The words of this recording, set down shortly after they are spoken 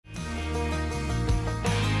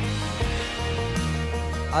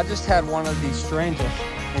I just had one of the strangest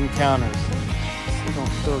encounters. You don't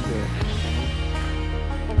feel good.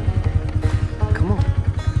 Come on.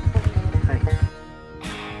 Hey.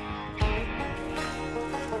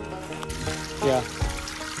 Yeah.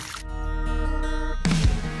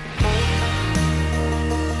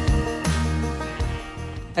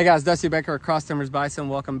 Hey guys, Dusty Baker of Cross Timbers Bison.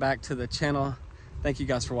 Welcome back to the channel. Thank you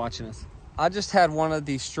guys for watching us. I just had one of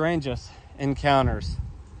the strangest encounters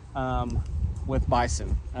with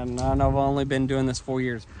bison, and I know I've only been doing this 4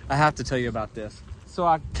 years. I have to tell you about this. So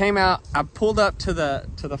I came out, I pulled up to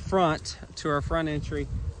the front, to our front entry.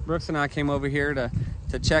 Brooks and I came over here to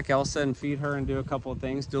check Elsa and feed her and do a couple of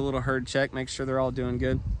things, do a little herd check, make sure they're all doing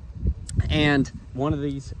good. And one of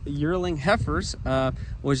these yearling heifers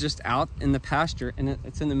was just out in the pasture, and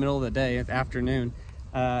it's in the middle of the day, it's afternoon,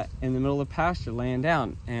 in the middle of the pasture laying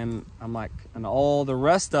down. And I'm like, and all the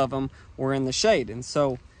rest of them were in the shade. And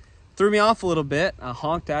so threw me off a little bit. I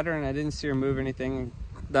honked at her and I didn't see her move or anything.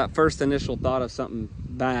 That first initial thought of something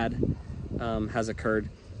bad has occurred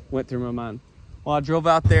went through my mind. Well, I drove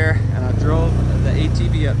out there and I drove the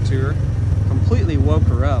ATV up to her, completely woke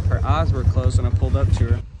her up. Her eyes were closed when I pulled up to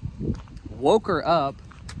her. Woke her up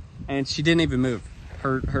and she didn't even move.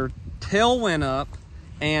 Her tail went up,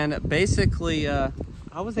 and basically I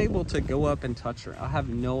was able to go up and touch her. I have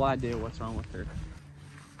no idea what's wrong with her.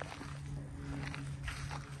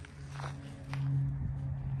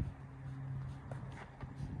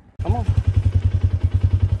 Come on.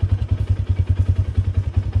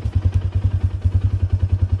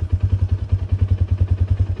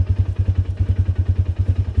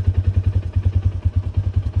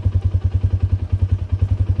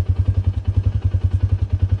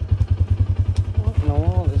 What in the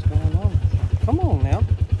world is going on? Come on now.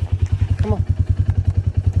 Come on.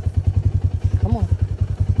 Come on.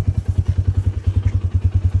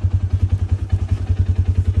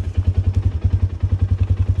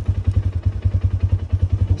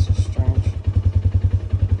 This is strange.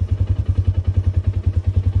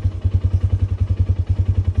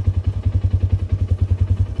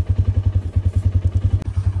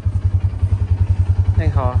 Hey,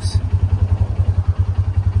 Hoss.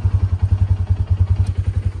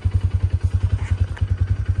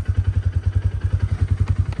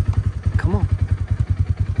 Come on.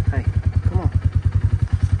 Hey, come on.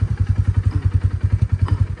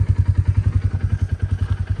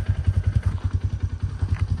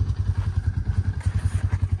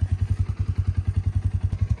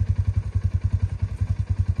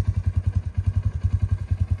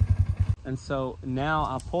 And so now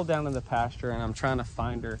I pulled down to the pasture and I'm trying to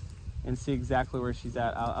find her and see exactly where she's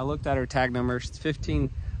at. I looked at her tag number, it's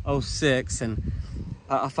 1506, and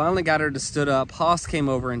I finally got her to stood up. Hoss came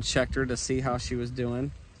over and checked her to see how she was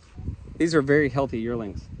doing. These are very healthy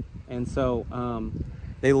yearlings. And so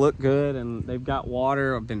they look good and they've got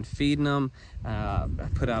water. I've been feeding them. I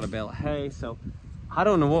put out a bale of hay. So I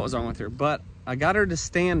don't know what was wrong with her, but I got her to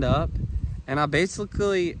stand up, and I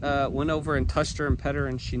basically went over and touched her and pet her,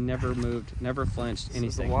 and she never moved, never flinched, anything.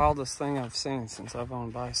 This is the wildest thing I've seen since I've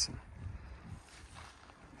owned bison.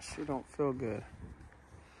 She don't feel good.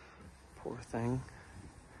 Poor thing.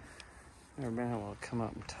 Never been able to come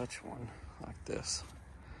up and touch one like this.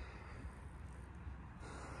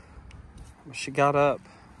 But she got up.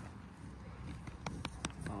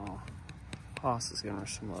 Oh, Hoss is giving her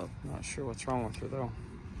some love. Not sure what's wrong with her though.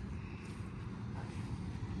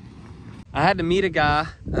 I had to meet a guy,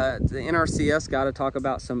 the NRCS guy, to talk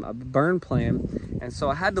about a burn plan, and so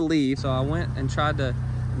I had to leave. So I went and tried to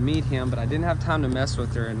meet him, but I didn't have time to mess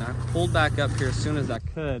with her, and I pulled back up here as soon as I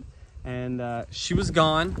could, and she was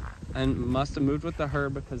gone and must have moved with the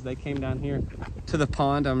herd because they came down here to the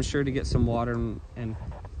pond, I'm sure, to get some water and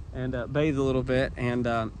bathe a little bit,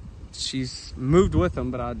 and she's moved with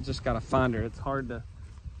them, but I just got to find her. It's hard to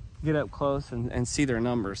get up close and see their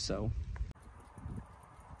numbers, so.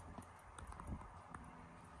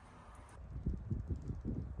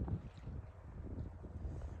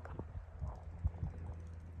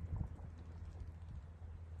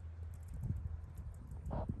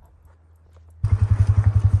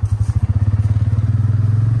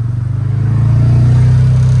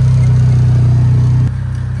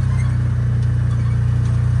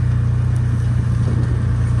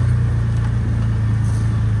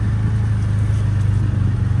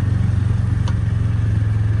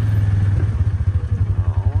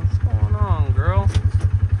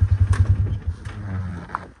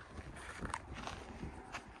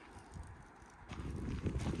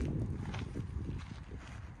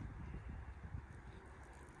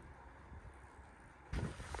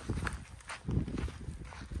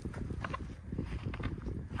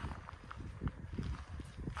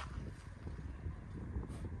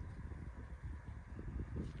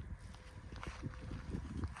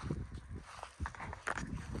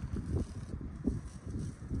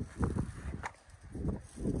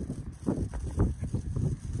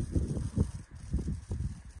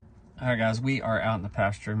 All right, guys, we are out in the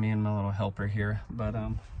pasture, me and my little helper here, but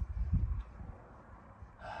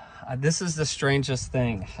this is the strangest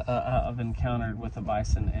thing I've encountered with a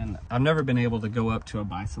bison, and I've never been able to go up to a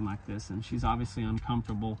bison like this, and she's obviously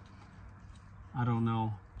uncomfortable. I don't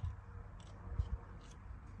know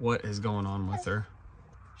what is going on with her.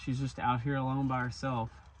 She's just out here alone by herself.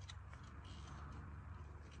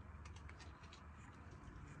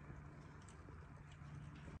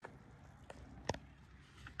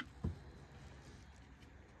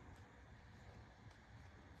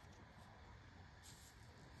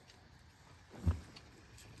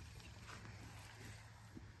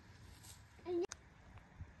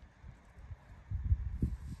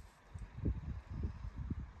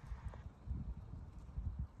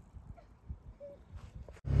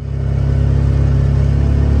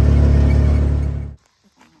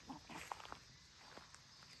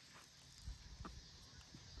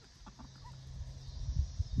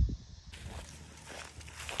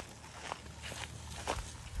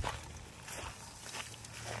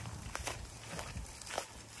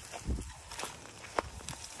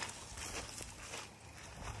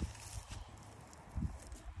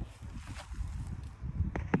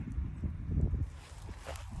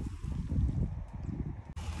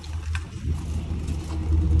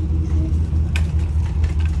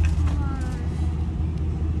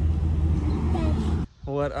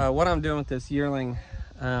 What I'm doing with this yearling,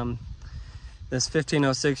 this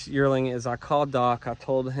 1506 yearling, is I called Doc. I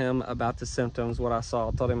told him about the symptoms, what I saw.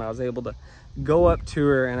 I told him I was able to go up to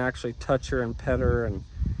her and actually touch her and pet her, and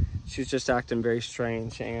she's just acting very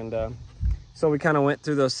strange. And so we kind of went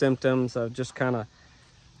through those symptoms of just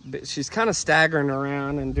she's kind of staggering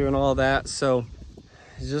around and doing all that, so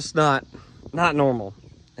it's just not normal.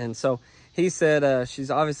 And so he said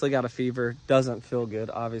she's obviously got a fever, doesn't feel good,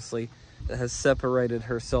 obviously. Has separated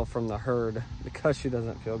herself from the herd because she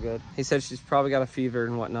doesn't feel good. He said she's probably got a fever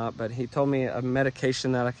and whatnot, but he told me a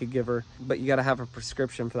medication that I could give her, but you got to have a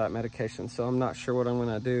prescription for that medication. So I'm not sure what I'm going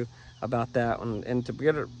to do about that. And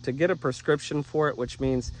to get a prescription for it, which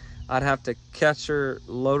means I'd have to catch her,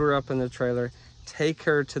 load her up in the trailer, take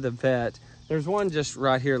her to the vet. There's one just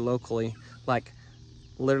right here locally, like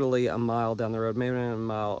literally a mile down the road, maybe a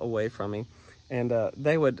mile away from me. And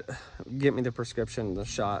they would get me the prescription, the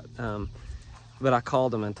shot. But I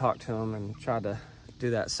called them and talked to them and tried to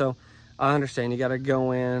do that. So I understand you got to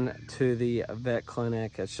go in to the vet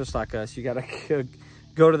clinic. It's just like us. You got to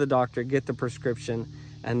go to the doctor, get the prescription,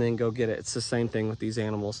 and then go get it. It's the same thing with these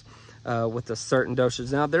animals with a certain dosage.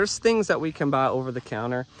 Now, there's things that we can buy over the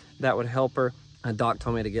counter that would help her. A doc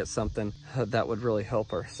told me to get something that would really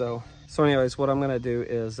help her. So anyways, what I'm going to do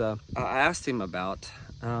is I asked him about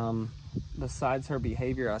besides her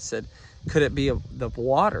behavior. I said, could it be the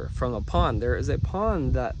water from a pond? There is a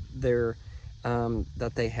pond that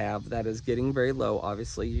they have that is getting very low.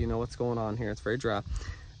 Obviously, you know what's going on here. It's very dry.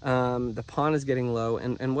 The pond is getting low,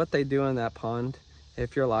 and what they do in that pond,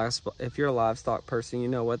 if you're a livestock person, you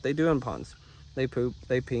know what they do in ponds. They poop,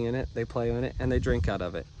 they pee in it, they play in it, and they drink out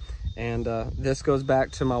of it. And this goes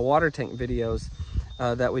back to my water tank videos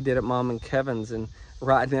that we did at Mom and Kevin's. And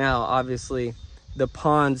right now, obviously, the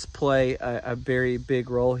ponds play a very big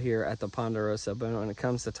role here at the Ponderosa. But when it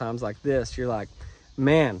comes to times like this, you're like,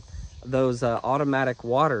 man, those automatic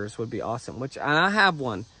waters would be awesome. Which I have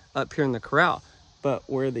one up here in the corral, but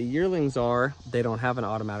where the yearlings are, they don't have an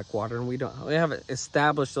automatic water, and we haven't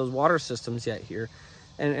established those water systems yet here.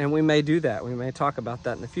 And we may do that. We may talk about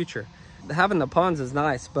that in the future. Having the ponds is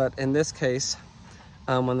nice, but in this case,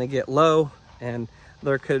 when they get low, and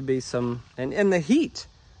there could be some, and the heat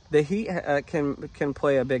can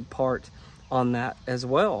play a big part on that as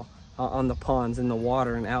well, on the ponds and the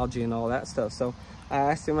water and algae and all that stuff. So I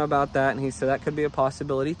asked him about that, and he said that could be a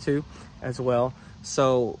possibility too as well.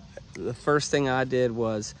 So the first thing I did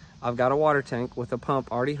was, I've got a water tank with a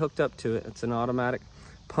pump already hooked up to it. It's an automatic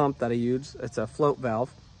pump that I use. It's a float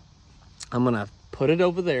valve. I'm gonna put it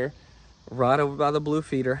over there, right over by the blue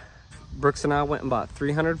feeder. Brooks and I went and bought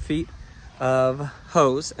 300 feet of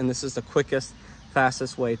hose, and this is the quickest,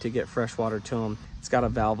 fastest way to get fresh water to them. It's got a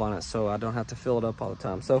valve on it, so I don't have to fill it up all the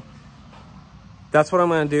time. So that's what I'm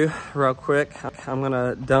gonna do real quick. I'm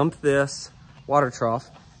gonna dump this water trough,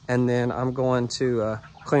 and then I'm going to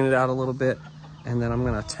clean it out a little bit, and then I'm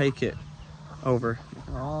gonna take it over.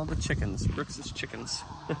 All the chickens, Brooks's chickens,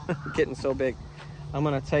 getting so big. I'm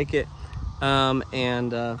gonna take it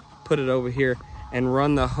and put it over here and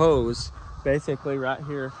run the hose basically right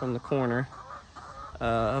here from the corner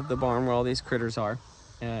of the barn where all these critters are,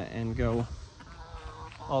 and go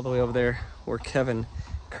all the way over there where Kevin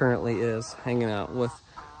currently is hanging out with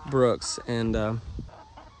Brooks. And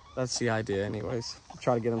that's the idea anyways.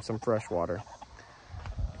 try to get them some fresh water.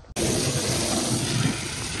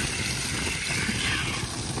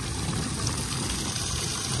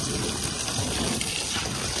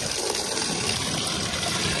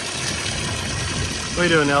 What are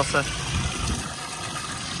you doing, Elsa?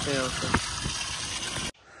 Hey, Elsa.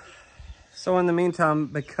 So in the meantime,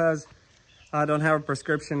 because I don't have a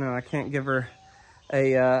prescription and I can't give her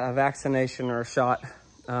a vaccination or a shot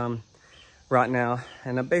right now,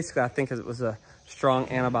 and basically I think it was a strong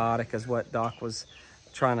antibiotic is what Doc was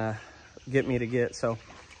trying to get me to get. So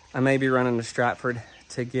I may be running to Stratford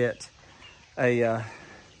to get a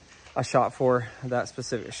shot for that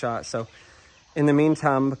specific shot. So in the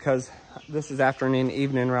meantime, because this is afternoon,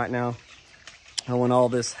 evening right now, and when all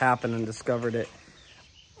this happened and discovered it,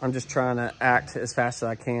 I'm just trying to act as fast as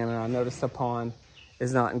I can. And I noticed the pond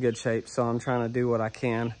is not in good shape, so I'm trying to do what I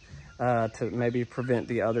can to maybe prevent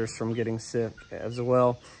the others from getting sick as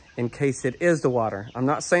well, in case it is the water. I'm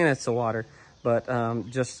not saying it's the water, but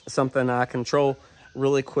just something I control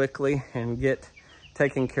really quickly and get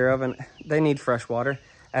taken care of. And they need fresh water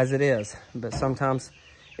as it is, but sometimes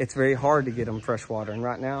it's very hard to get them fresh water. And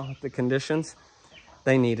right now, the conditions,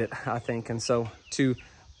 they need it, I think. And so to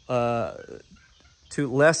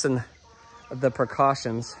lessen the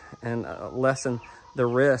precautions and lessen the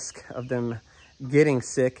risk of them getting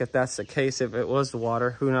sick, if that's the case, if it was the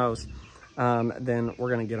water, who knows, then we're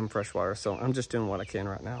gonna get them fresh water. So I'm just doing what I can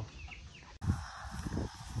right now.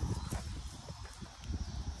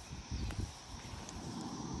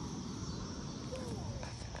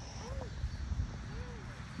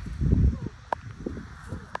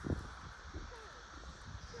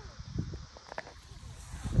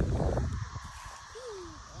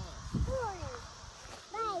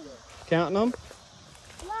 Counting them?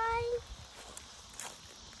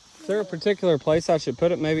 Is there a particular place I should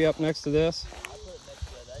put it? Maybe up next to this? I'll put it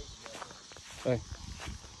next to that 8. Okay.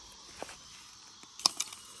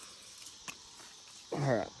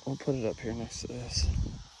 All right, we'll put it up here next to this.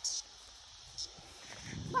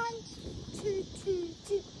 1, 2, 2,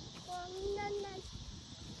 2. 1, 9, 9.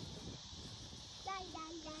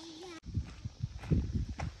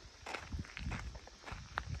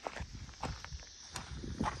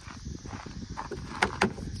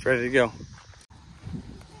 It's ready to go.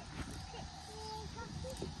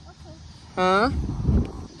 Huh?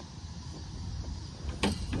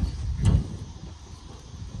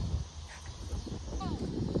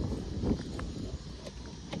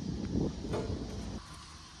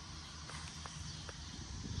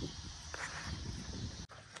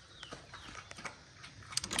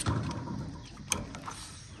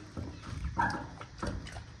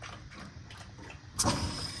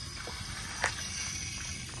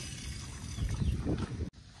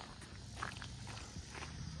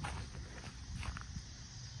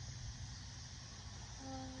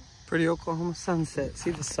 Pretty Oklahoma sunset.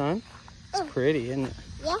 See the sun? It's pretty, isn't it?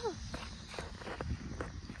 Yeah.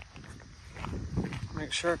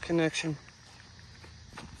 Make sure our connection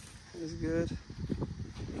is good.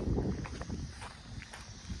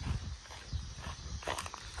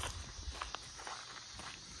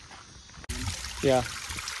 Yeah.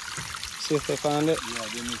 See if they find it. Yeah,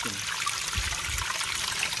 then you can.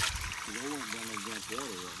 They weren't down against water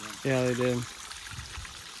right now. Yeah, they did.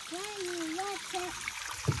 Daddy, watch it.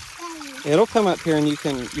 It'll come up here and you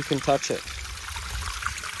can touch it.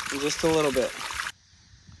 Just a little bit.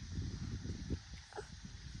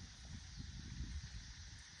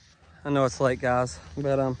 I know it's late, guys,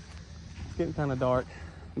 but it's getting kind of dark.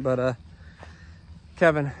 But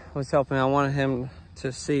Kevin was helping me. I wanted him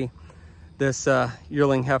to see this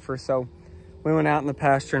yearling heifer, so we went out in the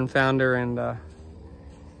pasture and found her, and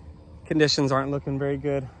conditions aren't looking very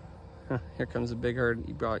good. Here comes a big herd.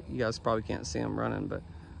 You guys probably can't see them running, but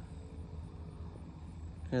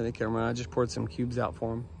here they come. I just poured some cubes out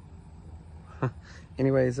for them.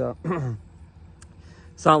 Anyways,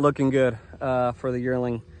 it's not looking good for the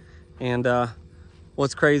yearling. And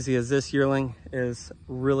what's crazy is this yearling is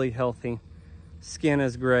really healthy. Skin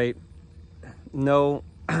is great. No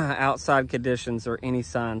outside conditions or any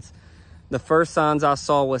signs. The first signs I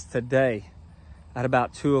saw was today at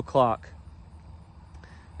about 2 o'clock.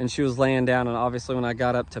 And she was laying down, and obviously when I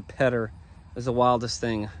got up to pet her, it was the wildest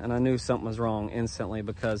thing. And I knew something was wrong instantly,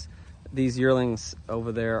 because these yearlings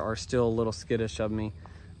over there are still a little skittish of me.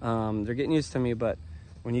 They're getting used to me, but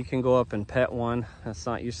when you can go up and pet one that's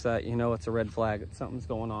not used to that, you know it's a red flag. Something's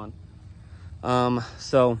going on.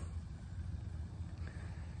 So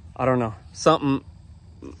I don't know. Something,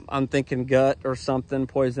 I'm thinking gut or something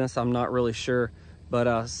poisonous. I'm not really sure.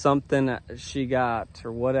 But something that she got,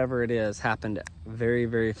 or whatever it is, happened very,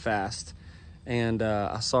 very fast. and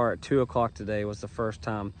I saw her at 2 o'clock today was the first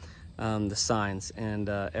time, the signs, and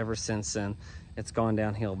ever since then it's gone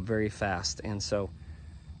downhill very fast. And so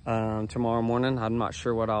tomorrow morning, I'm not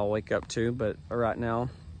sure what I'll wake up to, but right now,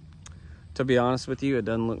 to be honest with you, it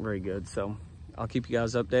doesn't look very good. So I'll keep you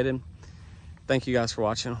guys updated. Thank you guys for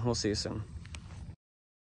watching. We'll see you soon.